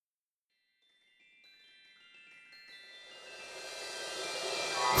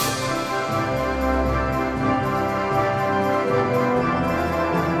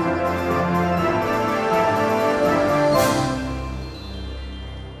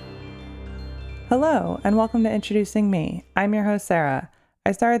Hello, and welcome to Introducing Me. I'm your host, Sarah.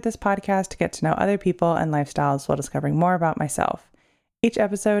 I started this podcast to get to know other people and lifestyles while discovering more about myself. Each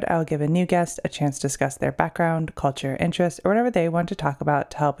episode, I will give a new guest a chance to discuss their background, culture, interests, or whatever they want to talk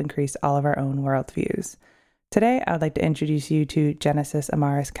about to help increase all of our own worldviews. Today, I would like to introduce you to Genesis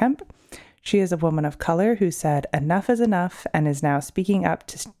Amaris Kemp. She is a woman of color who said enough is enough and is now speaking up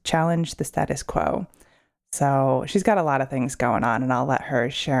to challenge the status quo. So she's got a lot of things going on, and I'll let her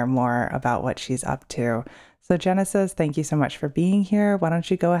share more about what she's up to. So Genesis, thank you so much for being here. Why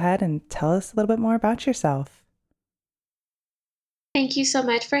don't you go ahead and tell us a little bit more about yourself? Thank you so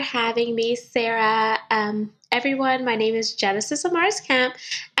much for having me, Sarah. Everyone, my name is Genesis Amaris Kemp.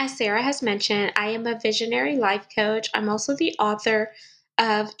 As Sarah has mentioned, I am a visionary life coach. I'm also the author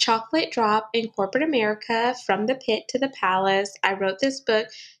of Chocolate Drop in Corporate America, From the Pit to the Palace. I wrote this book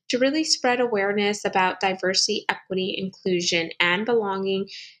to really spread awareness about diversity, equity, inclusion, and belonging,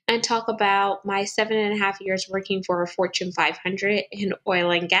 and talk about my 7.5 years working for a Fortune 500 in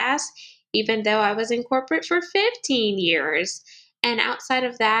oil and gas, even though I was in corporate for 15 years. And outside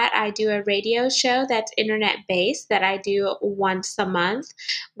of that, I do a radio show that's internet based that I do once a month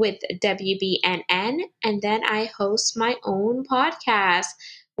with WBNN. And then I host my own podcast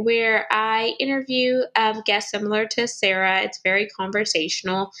where I interview guests similar to Sarah. It's very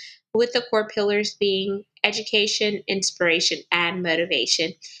conversational, with the core pillars being education, inspiration, and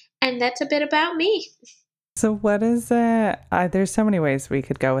motivation. And that's a bit about me. So what is it? There's so many ways we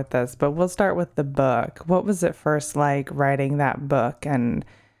could go with this, but we'll start with the book. What was it first like writing that book and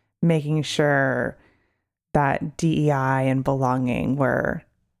making sure that DEI and belonging were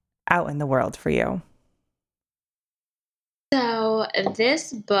out in the world for you? So,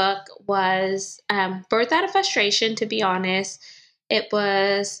 this book was birthed out of frustration, to be honest. It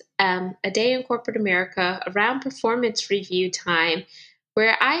was a day in corporate America around performance review time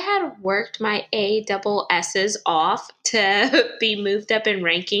where I had worked my A double S's off to be moved up in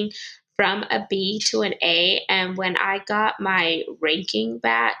ranking from a B to an A. And when I got my ranking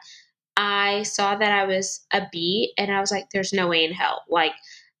back, I saw that I was a B and I was like, there's no way in hell. Like,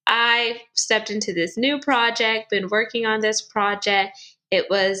 I stepped into this new project, been working on this project. It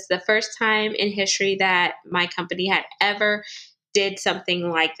was the first time in history that my company had ever did something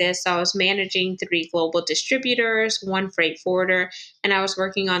like this. So I was managing 3 global distributors, 1 freight forwarder, and I was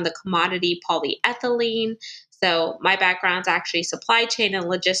working on the commodity polyethylene. So my background's actually supply chain and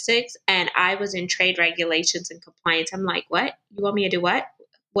logistics, and I was in trade regulations and compliance. I'm like, what? You want me to do what?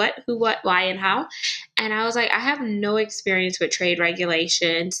 What, who, what, why, and how? And I was like, I have no experience with trade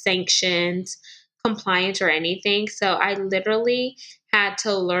regulations, sanctions, compliance, or anything. So I literally had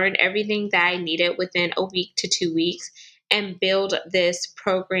to learn everything that I needed within a week to 2 weeks and build this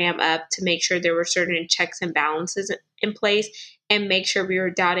program up to make sure there were certain checks and balances in place and make sure we were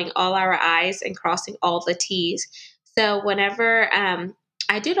dotting all our I's and crossing all the T's. So whenever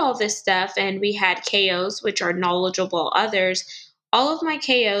I did all this stuff and we had KOs, which are knowledgeable others, all of my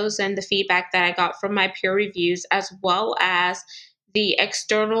KOs and the feedback that I got from my peer reviews, as well as the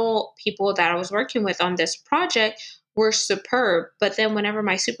external people that I was working with on this project, were superb. But then, whenever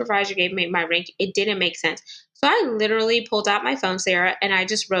my supervisor gave me my rank, it didn't make sense. So I literally pulled out my phone, Sarah, and I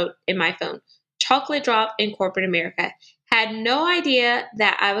just wrote in my phone, Chocolate Drop in Corporate America. Had no idea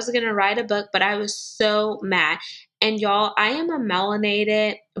that I was going to write a book, but I was so mad. And y'all, I am a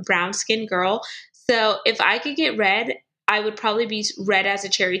melanated brown skinned girl. So if I could get red, I would probably be red as a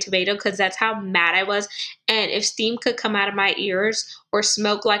cherry tomato because that's how mad I was. And if steam could come out of my ears or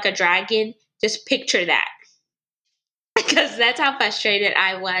smoke like a dragon, just picture that because that's how frustrated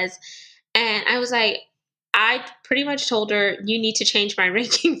I was. And I was like, I pretty much told her, you need to change my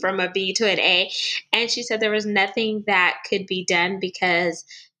ranking from a B to an A. And she said there was nothing that could be done because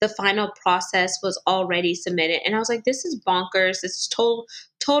the final process was already submitted. And I was like, this is bonkers. This is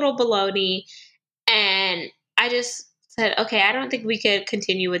total baloney. And I just said, okay, I don't think we could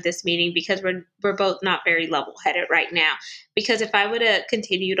continue with this meeting because we're both not very level headed right now. Because if I would have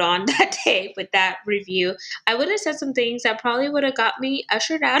continued on that day with that review, I would have said some things that probably would have got me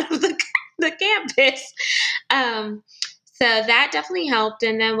ushered out of the campus. Um, so that definitely helped.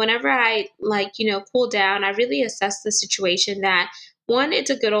 And then whenever I cool down, I really assessed the situation that one, it's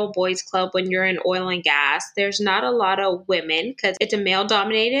a good old boys club when you're in oil and gas. There's not a lot of women because it's a male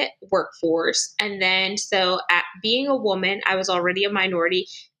dominated workforce. And then, so at being a woman, I was already a minority.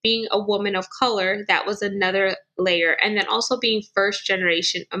 Being a woman of color, that was another layer. And then also being first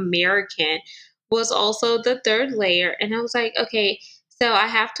generation American was also the third layer. And I was like, okay, so I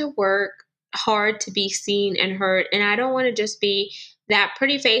have to work hard to be seen and heard. And I don't want to just be that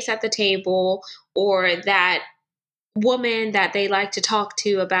pretty face at the table or that woman that they like to talk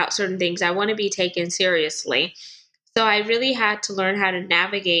to about certain things. I want to be taken seriously. So I really had to learn how to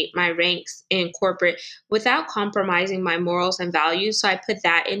navigate my ranks in corporate without compromising my morals and values. So I put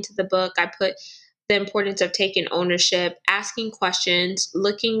that into the book. I put the importance of taking ownership, asking questions,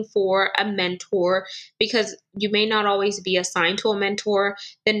 looking for a mentor, because you may not always be assigned to a mentor.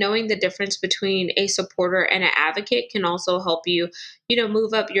 Then knowing the difference between a supporter and an advocate can also help you,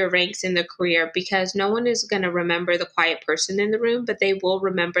 move up your ranks in the career, because no one is going to remember the quiet person in the room, but they will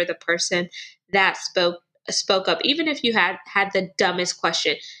remember the person that spoke up, even if you had the dumbest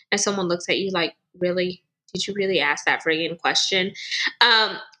question and someone looks at you like, really, did you really ask that friggin' question?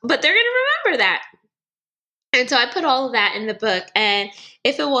 But they're gonna remember that. And so I put all of that in the book. And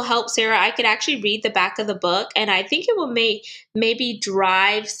if it will help Sarah, I could actually read the back of the book, and I think it will maybe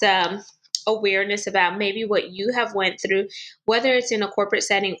drive some awareness about maybe what you have went through, whether it's in a corporate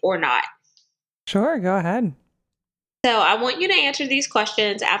setting or not. Sure, go ahead. So I want you to answer these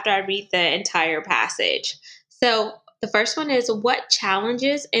questions after I read the entire passage. So the first one is, what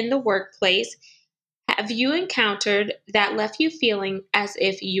challenges in the workplace have you encountered that left you feeling as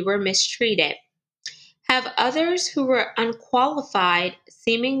if you were mistreated? Have others who were unqualified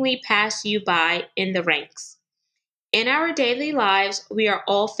seemingly pass you by in the ranks? In our daily lives, we are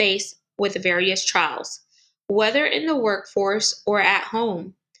all faced with various trials, whether in the workforce or at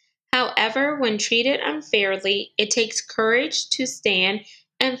home. However, when treated unfairly, it takes courage to stand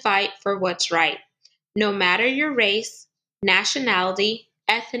and fight for what's right. No matter your race, nationality,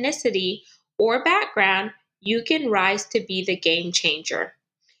 ethnicity, or background, you can rise to be the game changer.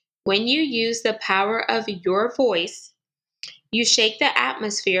 When you use the power of your voice, you shake the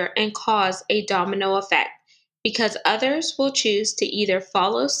atmosphere and cause a domino effect, because others will choose to either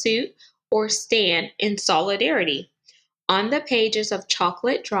follow suit or stand in solidarity. On the pages of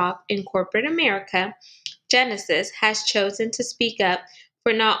Chocolate Drop in Corporate America, Genesis has chosen to speak up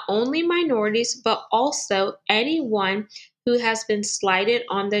for not only minorities, but also anyone who has been slighted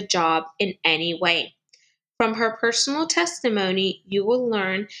on the job in any way. From her personal testimony, you will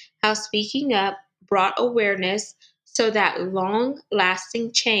learn how speaking up brought awareness so that long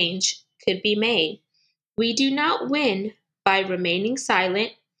lasting change could be made. We do not win by remaining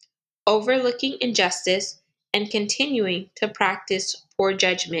silent, overlooking injustice, and continuing to practice poor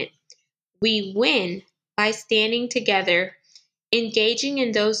judgment. We win by standing together, engaging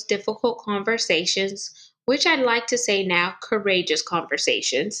in those difficult conversations, which I'd like to say now, courageous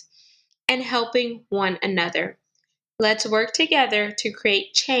conversations, and helping one another. Let's work together to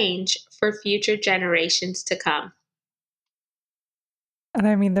create change for future generations to come. And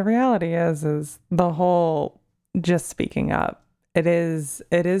I mean, the reality is the whole just speaking up. It is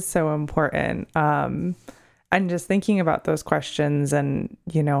so important. And just thinking about those questions and,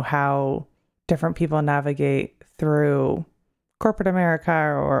 how different people navigate through corporate America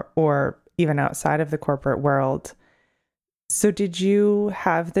or even outside of the corporate world. So did you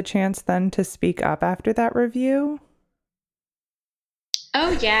have the chance then to speak up after that review?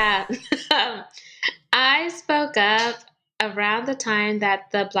 Oh, yeah. I spoke up around the time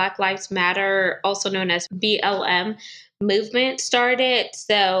that the Black Lives Matter, also known as BLM, movement started.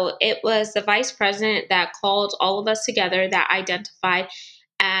 So it was the vice president that called all of us together that identified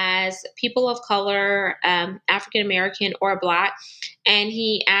as people of color, African American, or Black. And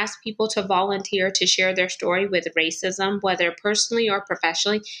he asked people to volunteer to share their story with racism, whether personally or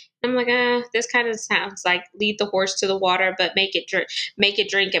professionally. I'm like, this kind of sounds like lead the horse to the water, but make it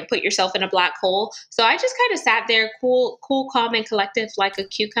drink and put yourself in a black hole. So I just kind of sat there, cool, calm, and collective, like a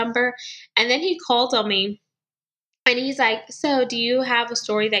cucumber. And then he called on me, and he's like, so do you have a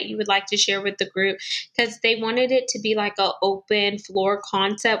story that you would like to share with the group? Because they wanted it to be like an open floor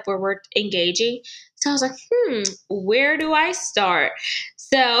concept where we're engaging. So I was like, where do I start?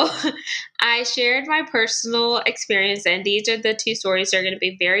 So I shared my personal experience, and these are the two stories. They're going to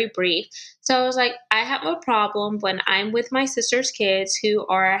be very brief. So I was like, I have a problem when I'm with my sister's kids who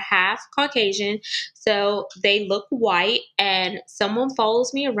are half Caucasian. So they look white, and someone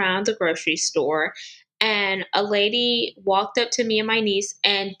follows me around the grocery store, and a lady walked up to me and my niece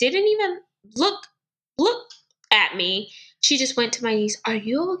and didn't even look at me. She just went to my niece, "Are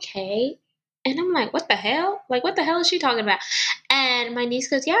you okay?" And I'm like, "What the hell? Like, what the hell is she talking about?" And my niece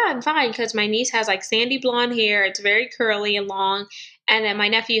goes, "Yeah, I'm fine," because my niece has like sandy blonde hair. It's very curly and long. And then my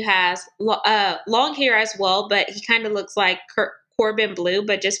nephew has long hair as well, but he kind of looks like Corbin Blue,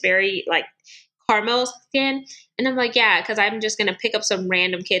 but just very like caramel skin. And I'm like, yeah, because I'm just going to pick up some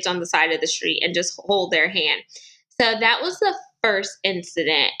random kids on the side of the street and just hold their hand. So that was the first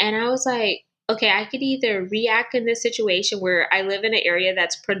incident. And I was like, okay, I could either react in this situation where I live in an area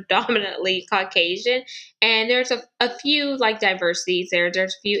that's predominantly Caucasian, and there's a few like diversities there.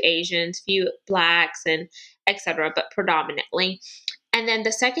 There's a few Asians, few blacks, and etc., but predominantly. And then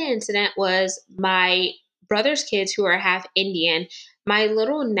the second incident was my brother's kids who are half Indian. My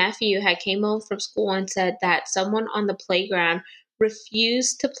little nephew had came home from school and said that someone on the playground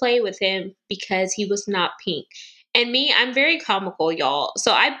refused to play with him because he was not pink. And me, I'm very comical, y'all.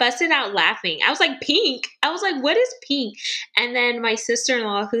 So I busted out laughing. I was like, pink? I was like, what is pink? And then my sister in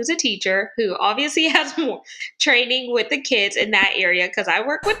law, who's a teacher, who obviously has more training with the kids in that area because I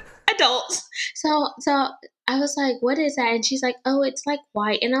work with adults. So I was like, what is that? And she's like, oh, it's like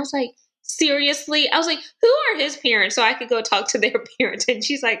white. And I was like, seriously? I was like, who are his parents? So I could go talk to their parents. And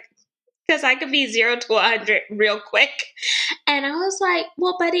she's like, because I could be 0 to 100 real quick. And I was like,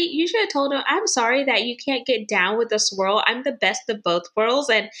 well, buddy, you should have told him, I'm sorry that you can't get down with the swirl. I'm the best of both worlds.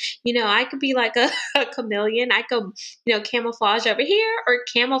 And, I could be like a chameleon. I could, camouflage over here or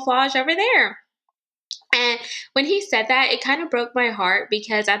camouflage over there. And when he said that, it kind of broke my heart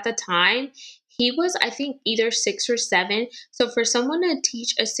because at the time, he was, I think, either 6 or 7. So for someone to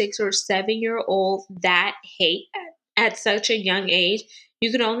teach a 6 or 7-year-old that hate at such a young age,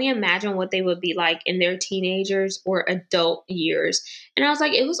 you can only imagine what they would be like in their teenagers or adult years. And I was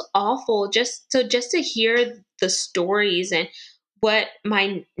like, it was awful just to hear the stories and what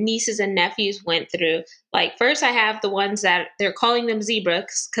my nieces and nephews went through. Like, first, I have the ones that they're calling them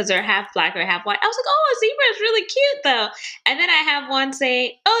zebras because they're half black or half white. I was like, oh, a zebra is really cute, though. And then I have one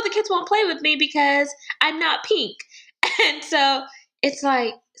saying, oh, the kids won't play with me because I'm not pink. And so it's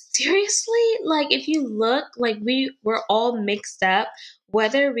like, seriously? Like, if you look, like, we're all mixed up,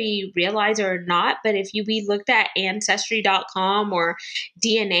 whether we realize it or not. But if we looked at Ancestry.com or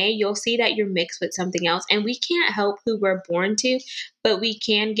DNA, you'll see that you're mixed with something else. And we can't help who we're born to, but we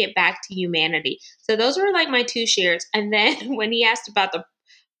can get back to humanity. So those were like my 2 shares. And then when he asked about the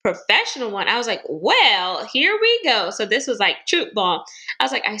professional one, I was like, well, here we go. So this was like truth bomb. I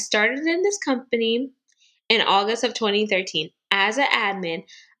was like, I started in this company in August of 2013 as an admin.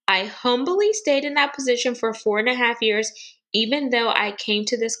 I humbly stayed in that position for 4.5 years, even though I came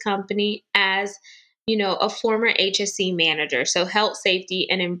to this company as, a former HSC manager, so health, safety,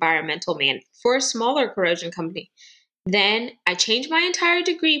 and environmental man for a smaller corrosion company. Then I changed my entire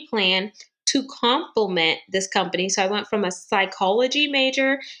degree plan to complement this company. So I went from a psychology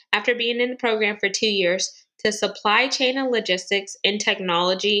major after being in the program for 2 years to supply chain and logistics in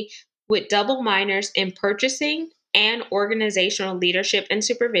technology with double minors in purchasing and organizational leadership and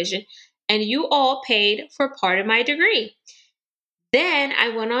supervision. And you all paid for part of my degree. Then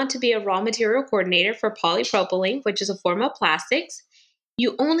I went on to be a raw material coordinator for polypropylene, which is a form of plastics.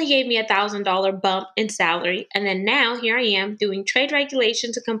 You only gave me $1,000 bump in salary. And then now here I am doing trade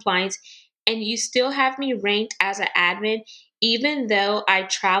regulations and compliance. And you still have me ranked as an admin, even though I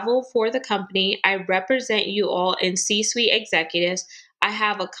travel for the company. I represent you all in C-suite executives. I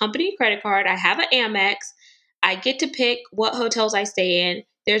have a company credit card. I have an Amex. I get to pick what hotels I stay in.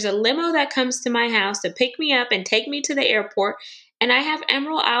 There's a limo that comes to my house to pick me up and take me to the airport. And I have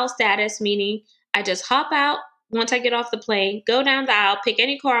Emerald Isle status, meaning I just hop out once I get off the plane, go down the aisle, pick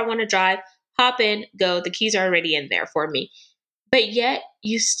any car I want to drive, hop in, go. The keys are already in there for me. But yet,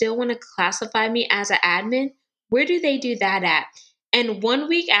 you still want to classify me as an admin? Where do they do that at? And 1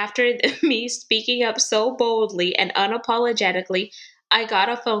 week after me speaking up so boldly and unapologetically, I got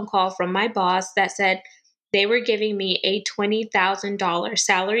a phone call from my boss that said they were giving me a $20,000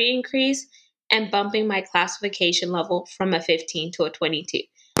 salary increase and bumping my classification level from a 15 to a 22.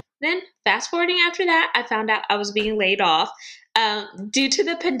 Then, fast forwarding after that, I found out I was being laid off due to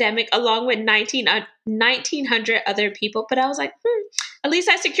the pandemic, along with 1,900 other people. But I was like, at least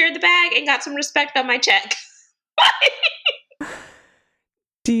I secured the bag and got some respect on my check.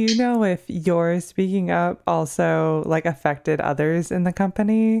 Do you know if your speaking up also affected others in the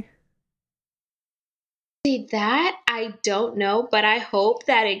company? See, that I don't know, but I hope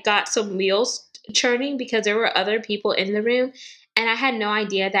that it got some wheels churning because there were other people in the room. And I had no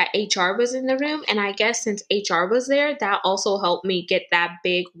idea that HR was in the room. And I guess since HR was there, that also helped me get that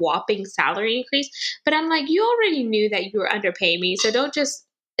big whopping salary increase. But I'm like, you already knew that you were underpaying me. So don't just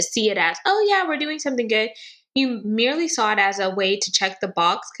see it as, oh, yeah, we're doing something good. You merely saw it as a way to check the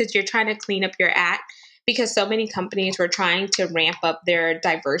box because you're trying to clean up your act because so many companies were trying to ramp up their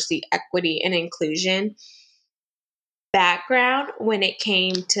diversity, equity, and inclusion background when it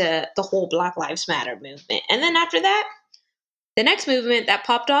came to the whole Black Lives Matter movement. And then after that, the next movement that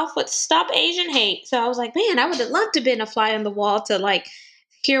popped off was Stop Asian Hate. So I was like, man, I would have loved to have been a fly on the wall to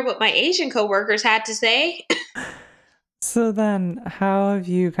hear what my Asian coworkers had to say. So then, how have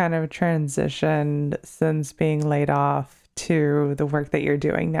you kind of transitioned since being laid off to the work that you're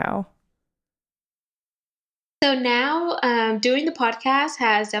doing now? So now, doing the podcast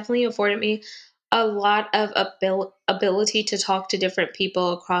has definitely afforded me a lot of ability to talk to different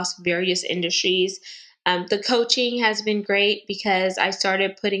people across various industries. The coaching has been great because I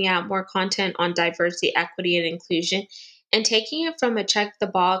started putting out more content on diversity, equity, and inclusion, and taking it from a check the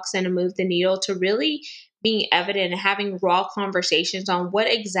box and a move the needle to really being evident and having raw conversations on what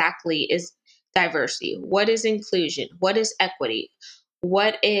exactly is diversity, what is inclusion, what is equity,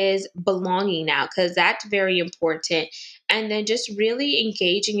 what is belonging now, because that's very important. And then just really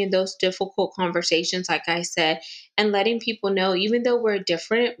engaging in those difficult conversations, like I said, and letting people know, even though we're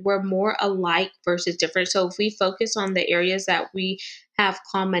different, we're more alike versus different. So if we focus on the areas that we have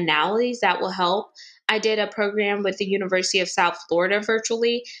commonalities, that will help. I did a program with the University of South Florida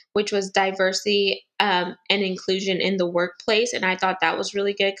virtually, which was diversity and inclusion in the workplace. And I thought that was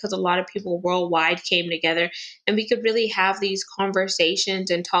really good because a lot of people worldwide came together and we could really have these conversations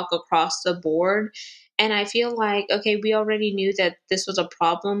and talk across the board. And I feel like, okay, we already knew that this was a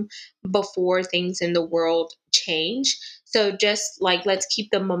problem before things in the world change. So just like, let's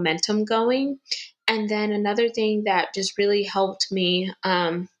keep the momentum going. And then another thing that just really helped me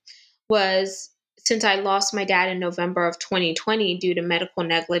was since I lost my dad in November of 2020 due to medical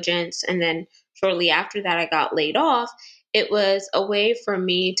negligence, and then shortly after that, I got laid off. It was a way for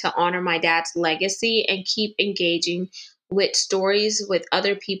me to honor my dad's legacy and keep engaging with stories with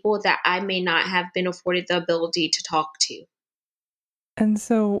other people that I may not have been afforded the ability to talk to. And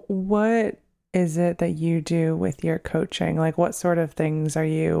so, what is it that you do with your coaching? Like, what sort of things are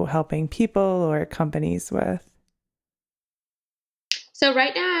you helping people or companies with? So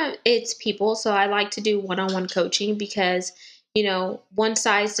right now it's people. So I like to do one-on-one coaching because, one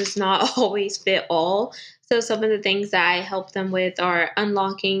size does not always fit all. So some of the things that I help them with are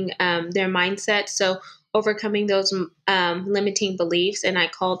unlocking their mindset. So overcoming those limiting beliefs, and I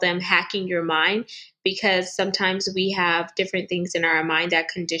call them hacking your mind because sometimes we have different things in our mind that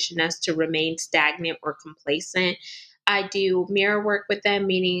condition us to remain stagnant or complacent. I do mirror work with them,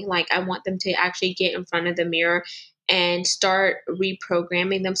 meaning like I want them to actually get in front of the mirror and start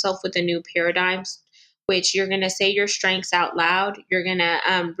reprogramming themselves with the new paradigms, which you're going to say your strengths out loud. You're going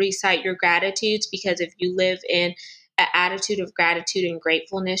to recite your gratitudes, because if you live in an attitude of gratitude and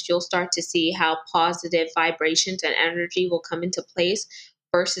gratefulness, you'll start to see how positive vibrations and energy will come into place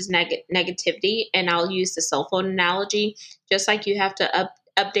versus negativity. And I'll use the cell phone analogy. Just like you have to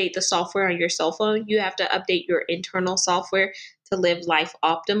update the software on your cell phone, you have to update your internal software to live life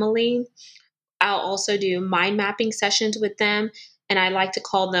optimally. I'll also do mind mapping sessions with them. And I like to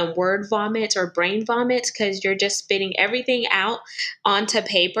call them word vomits or brain vomits, because you're just spitting everything out onto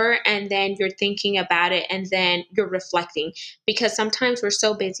paper and then you're thinking about it and then you're reflecting. Because sometimes we're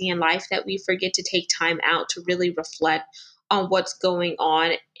so busy in life that we forget to take time out to really reflect on what's going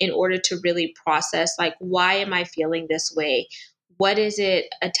on in order to really process, like, why am I feeling this way? What is it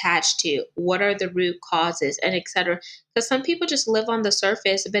attached to? What are the root causes, and etc. Because some people just live on the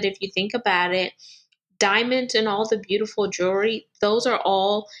surface, but if you think about it, diamonds and all the beautiful jewelry, those are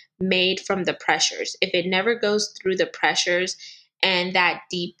all made from the pressures. If it never goes through the pressures and that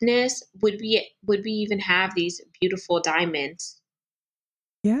deepness, would we even have these beautiful diamonds?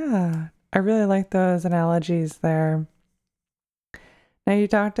 Yeah, I really like those analogies there. Now, you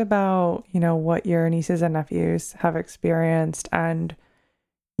talked about, what your nieces and nephews have experienced and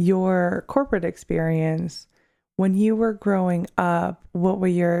your corporate experience. When you were growing up, what were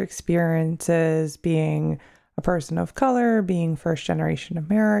your experiences being a person of color, being first generation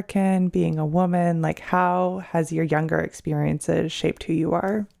American, being a woman? Like, how has your younger experiences shaped who you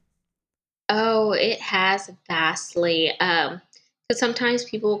are? Oh, it has vastly. Because sometimes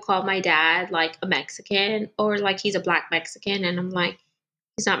people will call my dad like a Mexican, or like he's a black Mexican, and I'm like,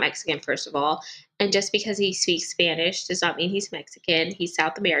 he's not Mexican, first of all. And just because he speaks Spanish does not mean he's Mexican. He's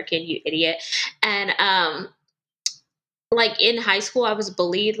South American, you idiot. And like in high school, I was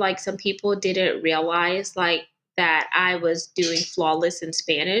bullied. Like some people didn't realize like that I was doing flawless in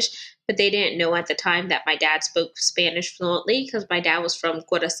Spanish, but they didn't know at the time that my dad spoke Spanish fluently because my dad was from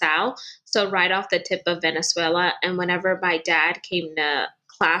Curacao, so right off the tip of Venezuela. And whenever my dad came to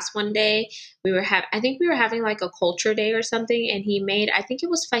class one day, I think we were having like a culture day or something, and he made, I think it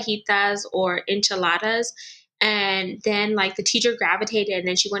was fajitas or enchiladas. And then like the teacher gravitated, and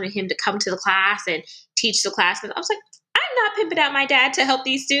then she wanted him to come to the class and teach the class. And I was like, I'm not pimping out my dad to help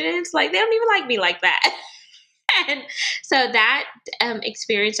these students. Like, they don't even like me like that. And so that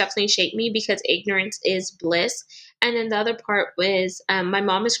experience definitely shaped me, because ignorance is bliss. And then the other part was my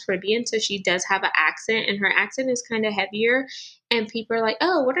mom is Caribbean, so she does have an accent, and her accent is kind of heavier. And people are like,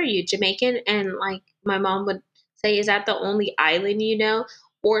 "Oh, what are you, Jamaican?" And like my mom would say, "Is that the only island you know?"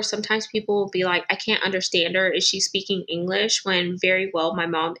 Or sometimes people will be like, "I can't understand her. Is she speaking English?" When very well my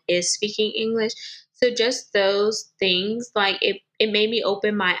mom is speaking English. So just those things, like it made me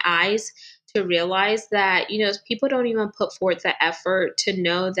open my eyes to realize that, people don't even put forth the effort to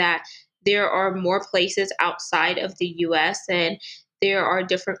know that there are more places outside of the US and there are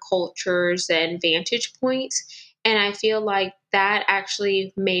different cultures and vantage points. And I feel like that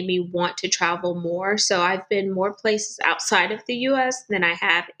actually made me want to travel more. So I've been more places outside of the US than I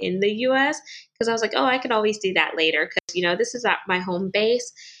have in the US because I was like, oh, I could always do that later because, this is not my home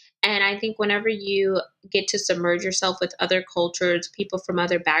base. And I think whenever you get to submerge yourself with other cultures, people from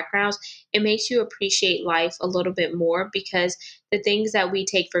other backgrounds, it makes you appreciate life a little bit more because the things that we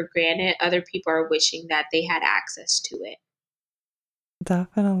take for granted, other people are wishing that they had access to it.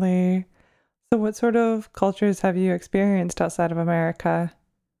 Definitely. So what sort of cultures have you experienced outside of America?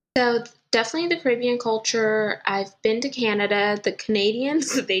 So definitely the Caribbean culture. I've been to Canada. The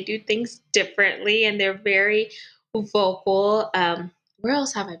Canadians, they do things differently and they're very vocal. Where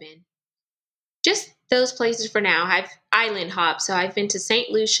else have I been? Just those places for now. I've island hopped. So I've been to St.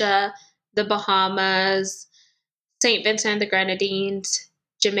 Lucia, the Bahamas, St. Vincent and the Grenadines,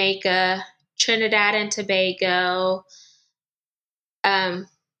 Jamaica, Trinidad and Tobago, um,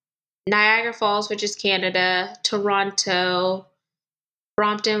 Niagara Falls, which is Canada, Toronto,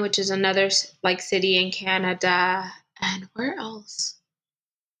 Brompton, which is another like city in Canada, and where else?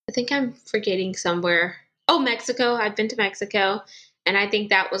 I think I'm forgetting somewhere. Oh, Mexico. I've been to Mexico. And I think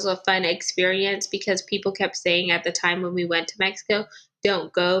that was a fun experience because people kept saying at the time when we went to Mexico,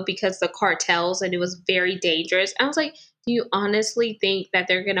 don't go because the cartels and it was very dangerous. I was like, do you honestly think that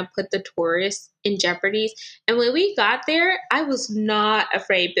they're going to put the tourists in jeopardy? And when we got there, I was not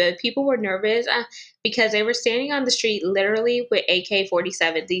afraid, but people were nervous because they were standing on the street literally with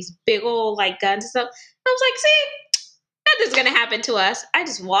AK-47, these big old like guns and stuff. I was like, see, nothing's gonna happen to us. I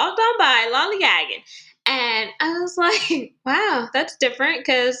just walked on by lollygagging. And I was like, wow, that's different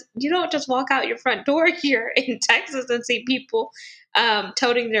because you don't just walk out your front door here in Texas and see people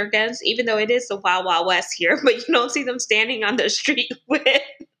toting their guns, even though it is the Wild Wild West here, but you don't see them standing on the street with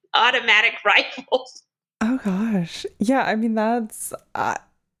automatic rifles. Oh gosh. Yeah, I mean that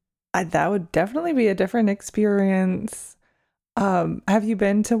would definitely be a different experience. Have you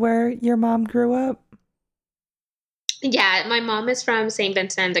been to where your mom grew up? Yeah, my mom is from St.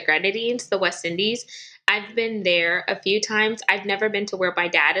 Vincent and the Grenadines, the West Indies. I've been there a few times. I've never been to where my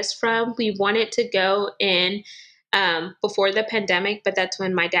dad is from. We wanted to go in before the pandemic, but that's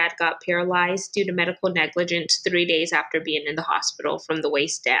when my dad got paralyzed due to medical negligence 3 days after being in the hospital from the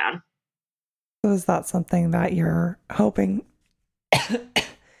waist down. So is that something that you're hoping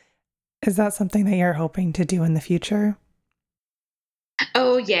is that something that you're hoping to do in the future?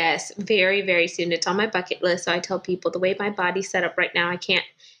 Oh, yes, very, very soon. It's on my bucket list. So I tell people the way my body's set up right now, I can't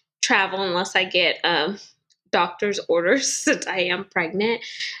travel unless I get doctor's orders since I am pregnant.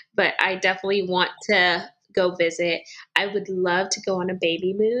 But I definitely want to go visit. I would love to go on a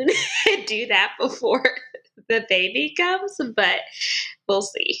baby moon and do that before the baby comes, but we'll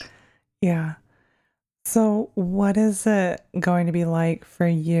see. Yeah. So what is it going to be like for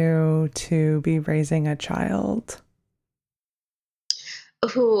you to be raising a child?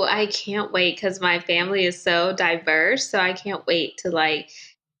 Ooh, I can't wait because my family is so diverse. So I can't wait to like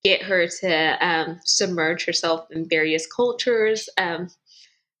get her to submerge herself in various cultures.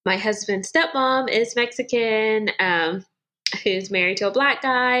 My husband's stepmom is Mexican, who's married to a black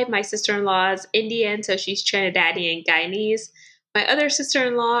guy. My sister in law is Indian, so she's Trinidadian Guyanese. My other sister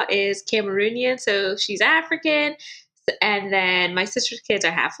in law is Cameroonian, so she's African. And then my sister's kids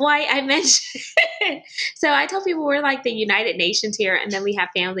are half white, I mentioned. So I tell people we're like the United Nations here, and then we have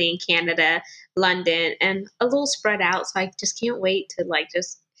family in Canada, London, and a little spread out. So I just can't wait to like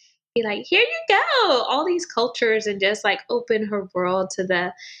just be like, here you go, all these cultures, and just like open her world to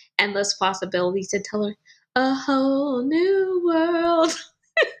the endless possibilities and tell her a whole new world.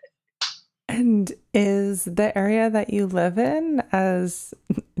 And is the area that you live in as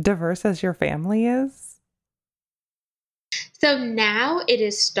diverse as your family is? So now it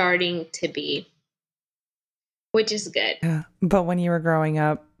is starting to be, which is good. Yeah. But when you were growing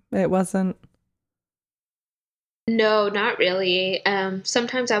up, it wasn't. No, not really.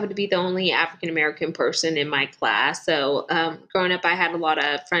 Sometimes I would be the only African American person in my class. So growing up, I had a lot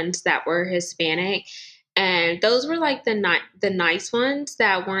of friends that were Hispanic. And those were like the nice ones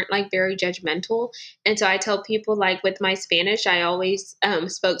that weren't like very judgmental. And so I tell people, like with my Spanish, I always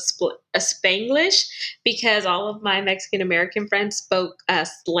spoke a Spanglish, because all of my Mexican American friends spoke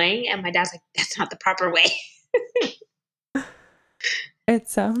slang, and my dad's like, that's not the proper way. It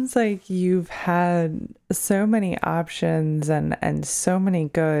sounds like you've had so many options and so many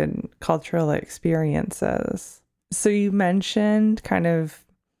good cultural experiences. So you mentioned kind of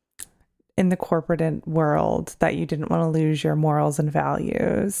in the corporate world that you didn't want to lose your morals and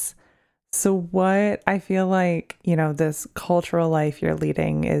values. So what I feel like, this cultural life you're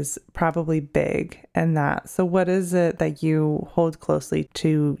leading is probably big in that. So what is it that you hold closely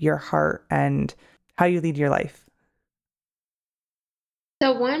to your heart and how you lead your life?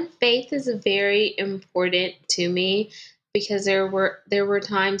 So one, faith is very important to me, because there were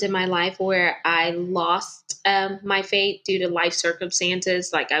times in my life where I lost my faith due to life circumstances.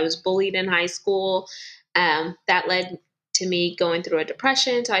 Like I was bullied in high school. That led to me going through a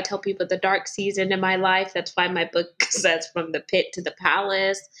depression. So I tell people the dark season in my life. That's why my book says From the Pit to the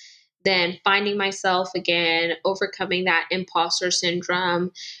Palace. Then finding myself again, overcoming that imposter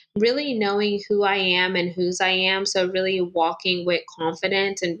syndrome, really knowing who I am and whose I am. So, really walking with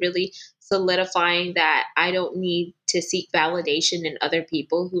confidence and really solidifying that I don't need to seek validation in other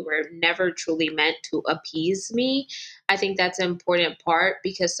people who were never truly meant to appease me. I think that's an important part,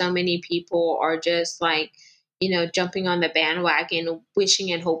 because so many people are just like, jumping on the bandwagon,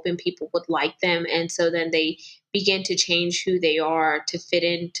 wishing and hoping people would like them. And so then they begin to change who they are to fit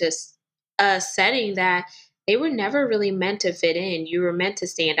into a setting that they were never really meant to fit in. You were meant to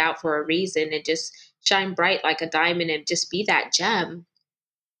stand out for a reason and just shine bright like a diamond and just be that gem.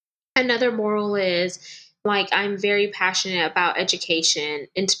 Another moral is, like, I'm very passionate about education,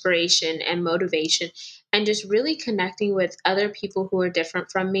 inspiration, and motivation, and just really connecting with other people who are different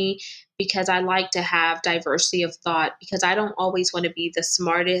from me, because I like to have diversity of thought, because I don't always want to be the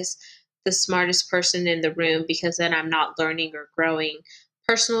smartest person in the room, because then I'm not learning or growing.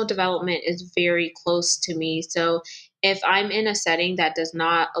 Personal development is very close to me. So if I'm in a setting that does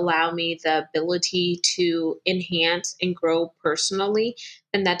not allow me the ability to enhance and grow personally,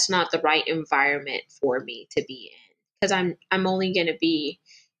 then that's not the right environment for me to be in, because I'm only going to be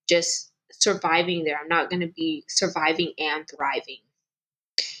just surviving there. I'm not going to be surviving and thriving.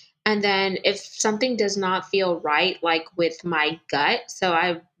 And then if something does not feel right, like with my gut, so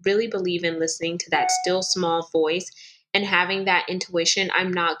I really believe in listening to that still small voice and having that intuition,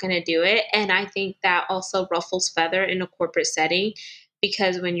 I'm not going to do it. And I think that also ruffles feather in a corporate setting,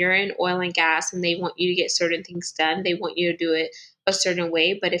 because when you're in oil and gas and they want you to get certain things done, they want you to do it a certain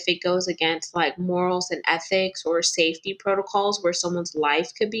way. But if it goes against like morals and ethics or safety protocols where someone's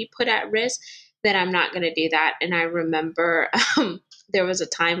life could be put at risk, then I'm not going to do that. And I remember there was a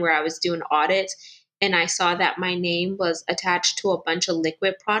time where I was doing audits and I saw that my name was attached to a bunch of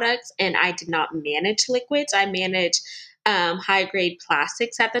liquid products, and I did not manage liquids. I managed high grade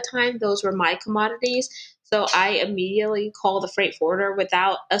plastics at the time. Those were my commodities. So I immediately called the freight forwarder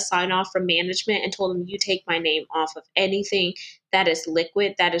without a sign off from management and told them, you take my name off of anything that is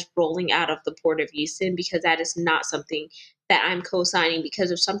liquid that is rolling out of the port of Houston, because that is not something that I'm co signing.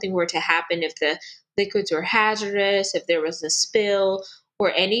 Because if something were to happen, if the liquids were hazardous, if there was a spill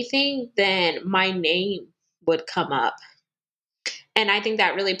or anything, then my name would come up. And I think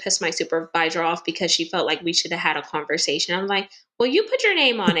that really pissed my supervisor off, because she felt like we should have had a conversation. I'm like, well, you put your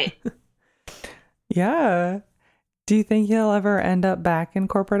name on it. Yeah. Do you think you'll ever end up back in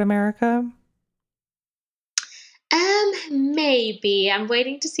corporate America? Maybe. I'm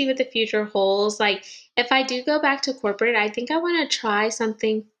waiting to see what the future holds. Like, if I do go back to corporate, I think I want to try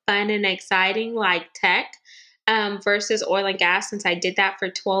something fun and exciting like tech, versus oil and gas, since I did that for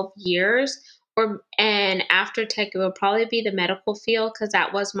 12 years. And after tech, it would probably be the medical field, because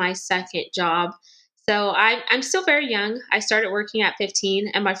that was my second job. So I'm still very young. I started working at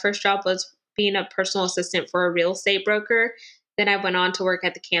 15, and my first job was being a personal assistant for a real estate broker. Then I went on to work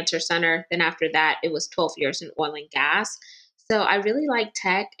at the cancer center. Then after that, it was 12 years in oil and gas. So I really like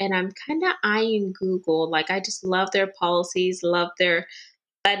tech, and I'm kind of eyeing Google. Like, I just love their policies, love their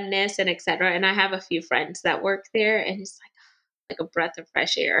funness, and etc. And I have a few friends that work there, and it's like a breath of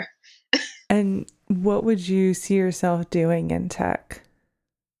fresh air. And what would you see yourself doing in tech?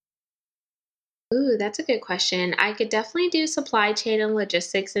 Ooh, that's a good question. I could definitely do supply chain and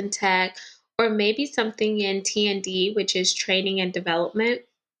logistics in tech, or maybe something in T&D, which is training and development.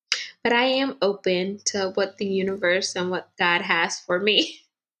 But I am open to what the universe and what God has for me.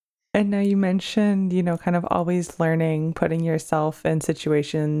 And now you mentioned, kind of always learning, putting yourself in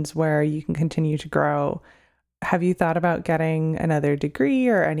situations where you can continue to grow. Have you thought about getting another degree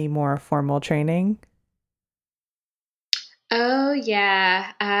or any more formal training? Oh,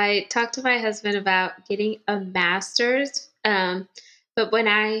 yeah. I talked to my husband about getting a master's. But when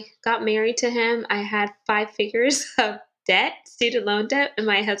I got married to him, I had 5 figures of debt, student loan debt, and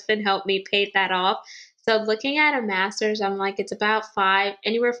my husband helped me pay that off. So looking at a master's, I'm like, it's about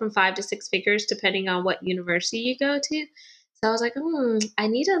anywhere from 5 to 6 figures, depending on what university you go to. So I was like, I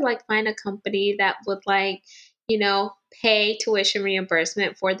need to like find a company that would pay tuition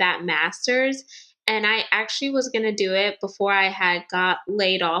reimbursement for that master's. And I actually was going to do it before I had got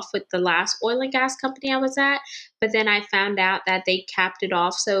laid off with the last oil and gas company I was at. But then I found out that they capped it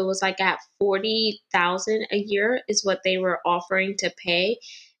off. So it was like at 40,000 a year is what they were offering to pay.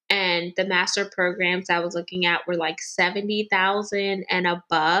 And the master programs I was looking at were like 70,000 and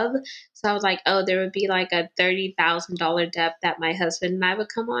above. So I was like, oh, there would be like a $30,000 debt that my husband and I would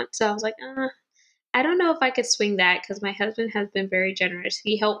come on. So I was like, I don't know if I could swing that because my husband has been very generous.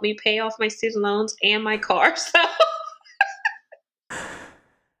 He helped me pay off my student loans and my car. So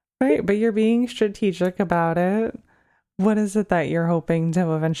Right, but you're being strategic about it. What is it that you're hoping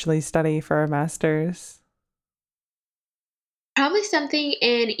to eventually study for a master's? probably something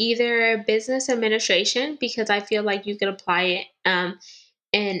in either business administration because I feel like you could apply it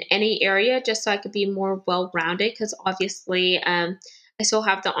in any area just so I could be more well rounded. Because obviously, I still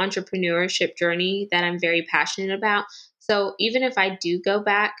have the entrepreneurship journey that I'm very passionate about. So even if I do go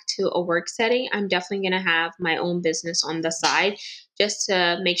back to a work setting, I'm definitely going to have my own business on the side just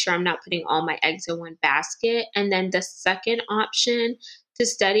to make sure I'm not putting all my eggs in one basket. And then the second option to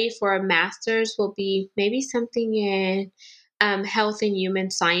study for a master's will be maybe something in health and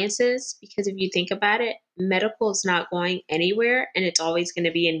human sciences, because if you think about it, medical is not going anywhere and it's always going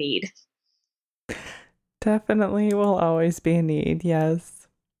to be a need. Definitely will always be a need, yes.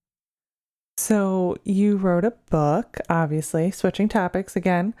 So you wrote a book, obviously, switching topics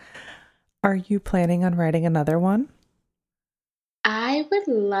again. Are you planning on writing another one? I would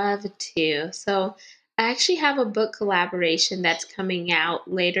love to. So, I actually have a book collaboration that's coming out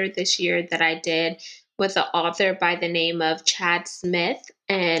later this year that I did with an author by the name of Chad Smith.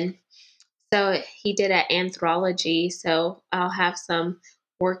 And so he did an anthology. So I'll have some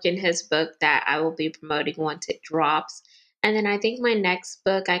work in his book that I will be promoting once it drops. And then I think my next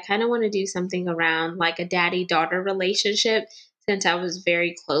book, I kind of want to do something around like a daddy daughter relationship since I was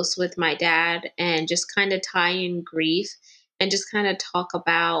very close with my dad, and just kind of tie in grief and just kind of talk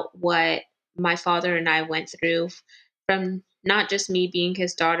about what my father and I went through, from not just me being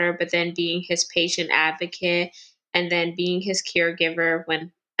his daughter, but then being his patient advocate and then being his caregiver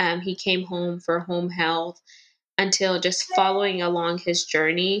when he came home for home health, until just following along his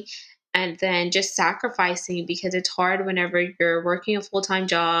journey and then just sacrificing, because it's hard whenever you're working a full time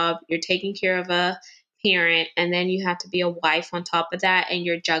job, you're taking care of a parent, and then you have to be a wife on top of that and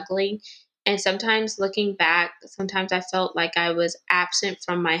you're juggling. And sometimes looking back, sometimes I felt like I was absent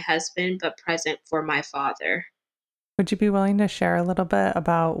from my husband but present for my father. Would you be willing to share a little bit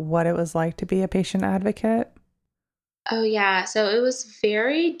about what it was like to be a patient advocate? Oh yeah, so it was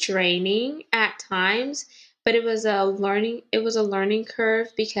very draining at times, but it was a learning curve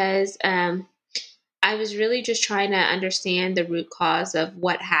because I was really just trying to understand the root cause of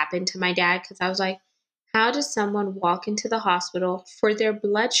what happened to my dad, because I was like, how does someone walk into the hospital for their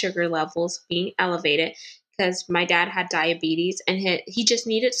blood sugar levels being elevated? Because my dad had diabetes and he just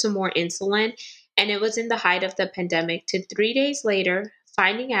needed some more insulin. And it was in the height of the pandemic, to 3 days later,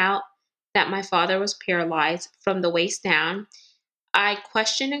 finding out that my father was paralyzed from the waist down. I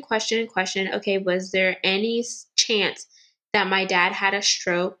questioned and questioned and questioned. Okay, was there any chance that my dad had a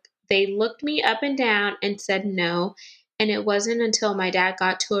stroke? They looked me up and down and said no. And it wasn't until my dad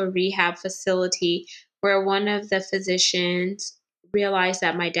got to a rehab facility where one of the physicians realized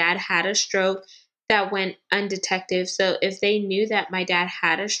that my dad had a stroke that went undetected. So if they knew that my dad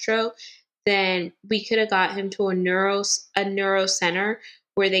had a stroke, then we could have got him to a neuro center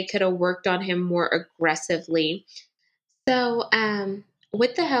where they could have worked on him more aggressively. So,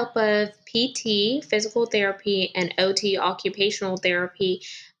 with the help of PT, physical therapy, and OT, occupational therapy,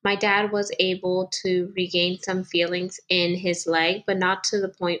 my dad was able to regain some feelings in his leg, but not to the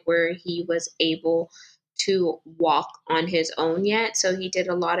point where he was able to walk on his own yet. So, he did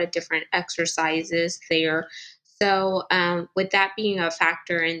a lot of different exercises there. So, with that being a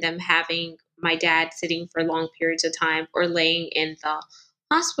factor in them having my dad sitting for long periods of time or laying in the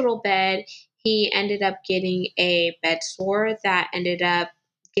hospital bed, he ended up getting a bed sore that ended up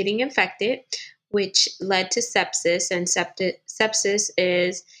getting infected, which led to sepsis. And sepsis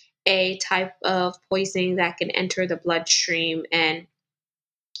is a type of poisoning that can enter the bloodstream, and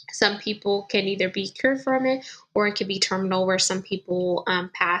some people can either be cured from it or it can be terminal, where some people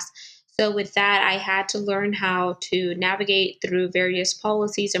pass. So, with that, I had to learn how to navigate through various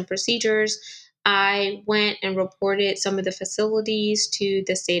policies and procedures. I went and reported some of the facilities to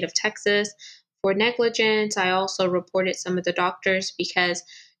the state of Texas for negligence. I also reported some of the doctors because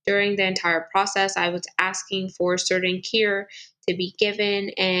during the entire process, I was asking for certain care to be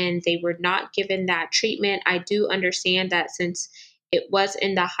given and they were not given that treatment. I do understand that since it was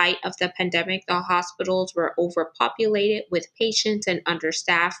in the height of the pandemic, the hospitals were overpopulated with patients and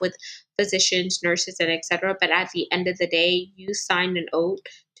understaffed with physicians, nurses, and etc. But at the end of the day, you signed an oath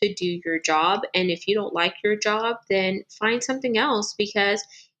to do your job. And if you don't like your job, then find something else. Because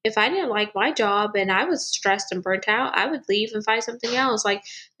if I didn't like my job and I was stressed and burnt out, I would leave and find something else. Like,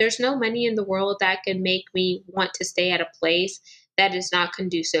 there's no money in the world that can make me want to stay at a place that is not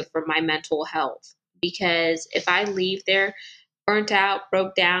conducive for my mental health. Because if I leave there burnt out,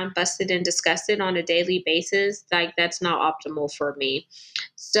 broke down, busted, and disgusted on a daily basis, like that's not optimal for me.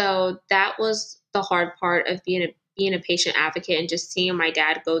 So that was the hard part of being a patient advocate and just seeing my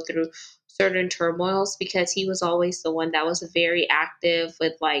dad go through certain turmoils because he was always the one that was very active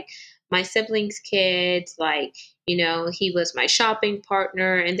with like my siblings' kids, like, he was my shopping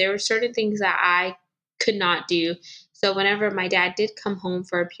partner and there were certain things that I could not do. So whenever my dad did come home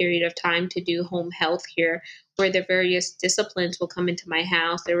for a period of time to do home health here, where the various disciplines will come into my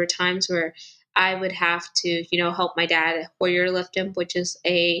house, there were times where I would have to, help my dad Hoyer lift him, which is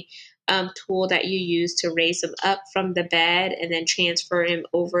a tool that you use to raise him up from the bed and then transfer him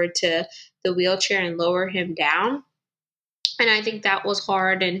over to the wheelchair and lower him down. And I think that was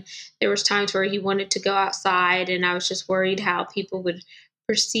hard. And there was times where he wanted to go outside, and I was just worried how people would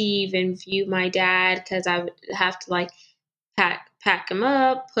perceive and view my dad because I would have to like pack him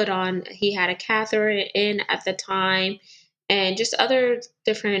up, put on. He had a catheter in at the time, and just other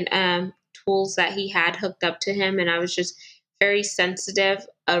different tools that he had hooked up to him, and I was just very sensitive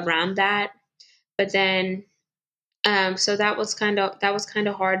around that. But then so that was kind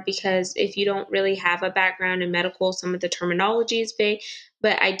of hard because if you don't really have a background in medical, some of the terminology is big.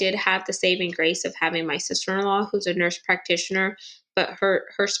 But I did have the saving grace of having my sister-in-law, who's a nurse practitioner, but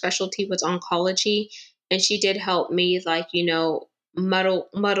her specialty was oncology, and she did help me, like,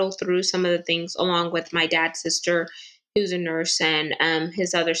 muddle through some of the things along with my dad's sister, who's a nurse, and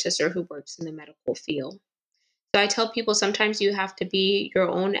his other sister who works in the medical field. So I tell people sometimes you have to be your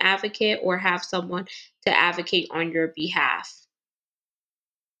own advocate or have someone to advocate on your behalf.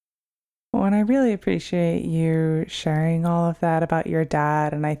 Well, and I really appreciate you sharing all of that about your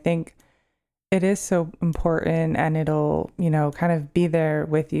dad. And I think it is so important and it'll, kind of be there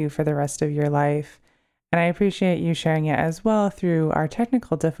with you for the rest of your life. And I appreciate you sharing it as well through our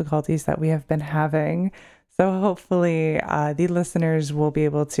technical difficulties that we have been having. So hopefully, the listeners will be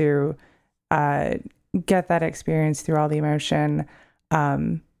able to uh, get that experience through all the emotion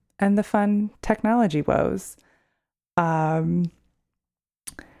um, and the fun technology woes. Um,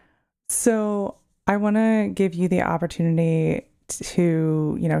 so I want to give you the opportunity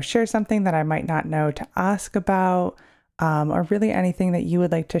to, share something that I might not know to ask about, or really anything that you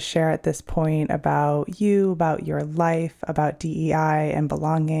would like to share at this point about you, about your life, about DEI and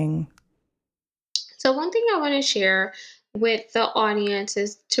belonging. So, one thing I want to share with the audience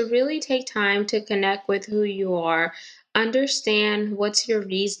is to really take time to connect with who you are, understand what's your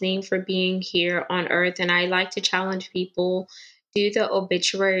reasoning for being here on earth. And I like to challenge people do the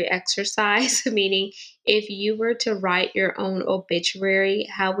obituary exercise, meaning if you were to write your own obituary,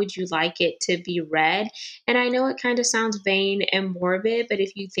 how would you like it to be read? And I know it kind of sounds vain and morbid, but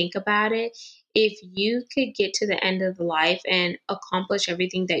if you think about it, if you could get to the end of the life and accomplish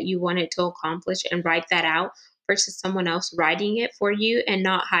everything that you wanted to accomplish and write that out versus someone else writing it for you and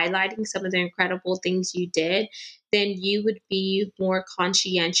not highlighting some of the incredible things you did, then you would be more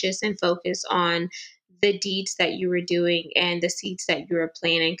conscientious and focused on the deeds that you were doing and the seeds that you were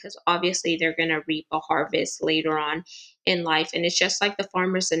planting because obviously they're going to reap a harvest later on in life. And it's just like the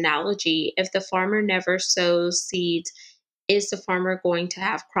farmer's analogy. If the farmer never sows seeds, is the farmer going to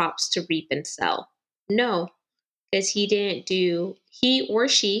have crops to reap and sell? No, because he didn't do, he or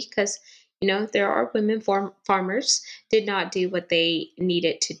she, because, there are women farmers, did not do what they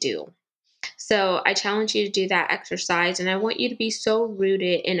needed to do. So I challenge you to do that exercise. And I want you to be so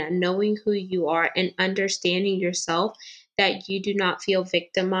rooted in knowing who you are and understanding yourself that you do not feel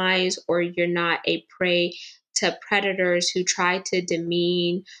victimized or you're not a prey to predators who try to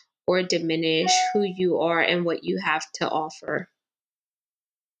demean or diminish who you are and what you have to offer.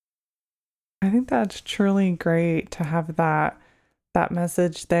 I think that's truly great to have that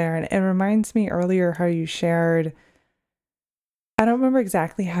message there. And it reminds me earlier how you shared, I don't remember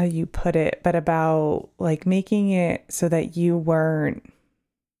exactly how you put it, but about like making it so that you weren't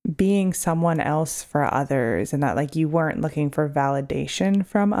being someone else for others, and that like you weren't looking for validation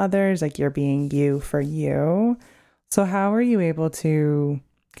from others, like you're being you for you. So how were you able to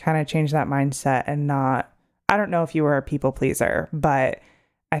kind of change that mindset and not, I don't know if you were a people pleaser, but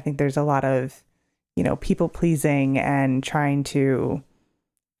I think there's a lot of, people pleasing and trying to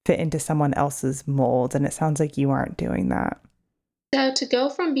fit into someone else's mold. And it sounds like you aren't doing that. So, to go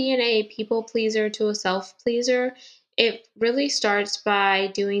from being a people pleaser to a self pleaser, it really starts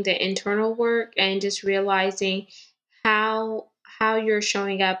by doing the internal work and just realizing how you're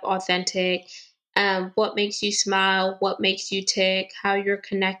showing up authentic, what makes you smile, what makes you tick, how you're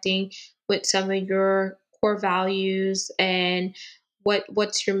connecting with some of your core values, and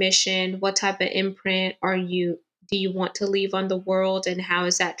what's your mission, what type of imprint do you want to leave on the world, and how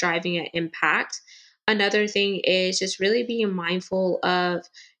is that driving an impact. Another thing is just really being mindful of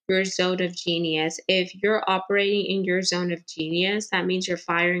your zone of genius. If you're operating in your zone of genius, that means you're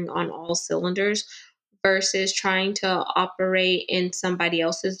firing on all cylinders versus trying to operate in somebody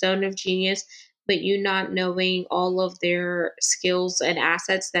else's zone of genius, but you not knowing all of their skills and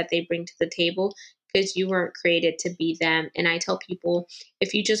assets that they bring to the table because you weren't created to be them. And I tell people,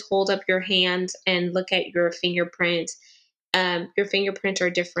 if you just hold up your hands and look at your fingerprints are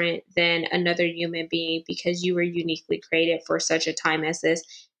different than another human being because you were uniquely created for such a time as this.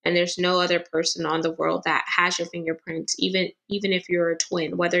 And there's no other person on the world that has your fingerprints, even if you're a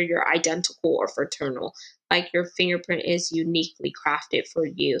twin, whether you're identical or fraternal. Like your fingerprint is uniquely crafted for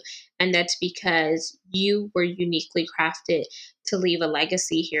you. And that's because you were uniquely crafted to leave a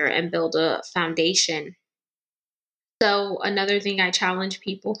legacy here and build a foundation. So another thing I challenge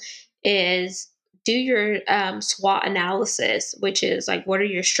people is do your SWOT analysis, which is like, what are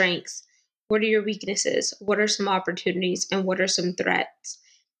your strengths? What are your weaknesses? What are some opportunities? And what are some threats?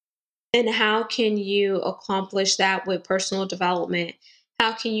 And how can you accomplish that with personal development?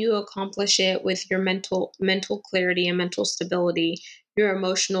 How can you accomplish it with your mental clarity and mental stability, your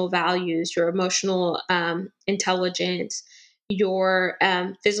emotional values, your emotional intelligence, your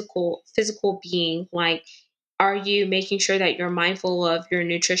physical being? Like, are you making sure that you're mindful of your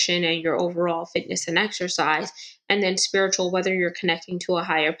nutrition and your overall fitness and exercise? And then spiritual, whether you're connecting to a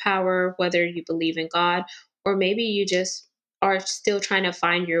higher power, whether you believe in God, or maybe you just are still trying to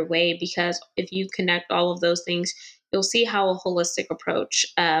find your way. Because if you connect all of those things, you'll see how a holistic approach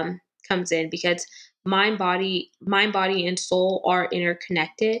comes in, because mind, body, and soul are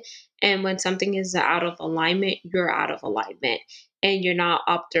interconnected. And when something is out of alignment, you're out of alignment, and you're not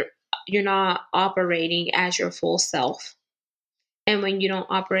operating as your full self. And when you don't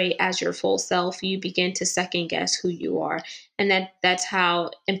operate as your full self, you begin to second guess who you are. And that's how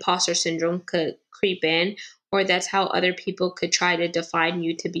imposter syndrome could creep in, or that's how other people could try to define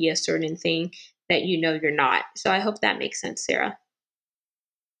you to be a certain thing that you're not. So I hope that makes sense, Sarah.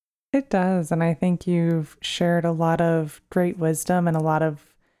 It does. And I think you've shared a lot of great wisdom and a lot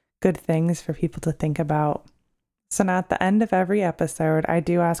of good things for people to think about. So now at the end of every episode, I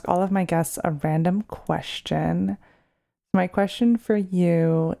do ask all of my guests a random question. My question for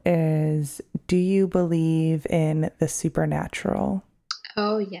you is, do you believe in the supernatural?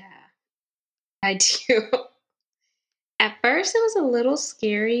 Oh, yeah, I do. At first, it was a little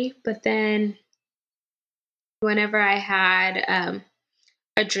scary, but then whenever I had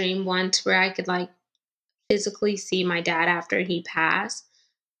a dream once where I could like physically see my dad after he passed,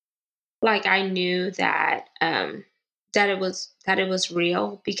 like I knew that it was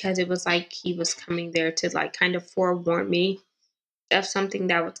real, because it was like he was coming there to like kind of forewarn me of something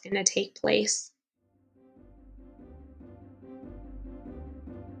that was going to take place.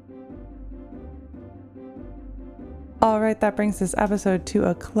 All right, that brings this episode to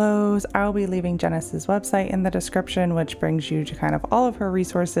a close. I'll be leaving Genesis' website in the description, which brings you to kind of all of her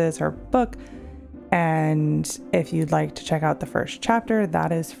resources, her book. And if you'd like to check out the first chapter,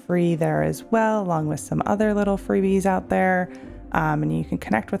 that is free there as well, along with some other little freebies out there. And you can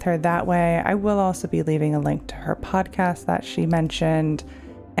connect with her that way. I will also be leaving a link to her podcast that she mentioned.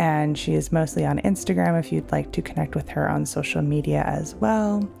 And she is mostly on Instagram if you'd like to connect with her on social media as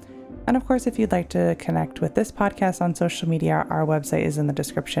well. And of course, if you'd like to connect with this podcast on social media, our website is in the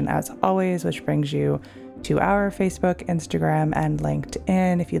description as always, which brings you to our Facebook, Instagram, and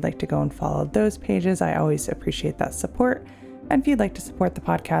LinkedIn. If you'd like to go and follow those pages, I always appreciate that support. And if you'd like to support the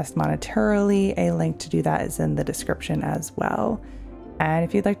podcast monetarily, a link to do that is in the description as well. And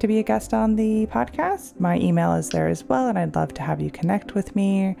if you'd like to be a guest on the podcast, my email is there as well, and I'd love to have you connect with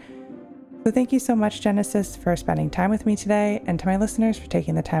me. So thank you so much, Genesis, for spending time with me today, and to my listeners for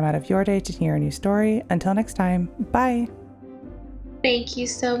taking the time out of your day to hear a new story. Until next time, bye. Thank you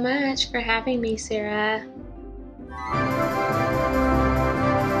so much for having me, Sarah.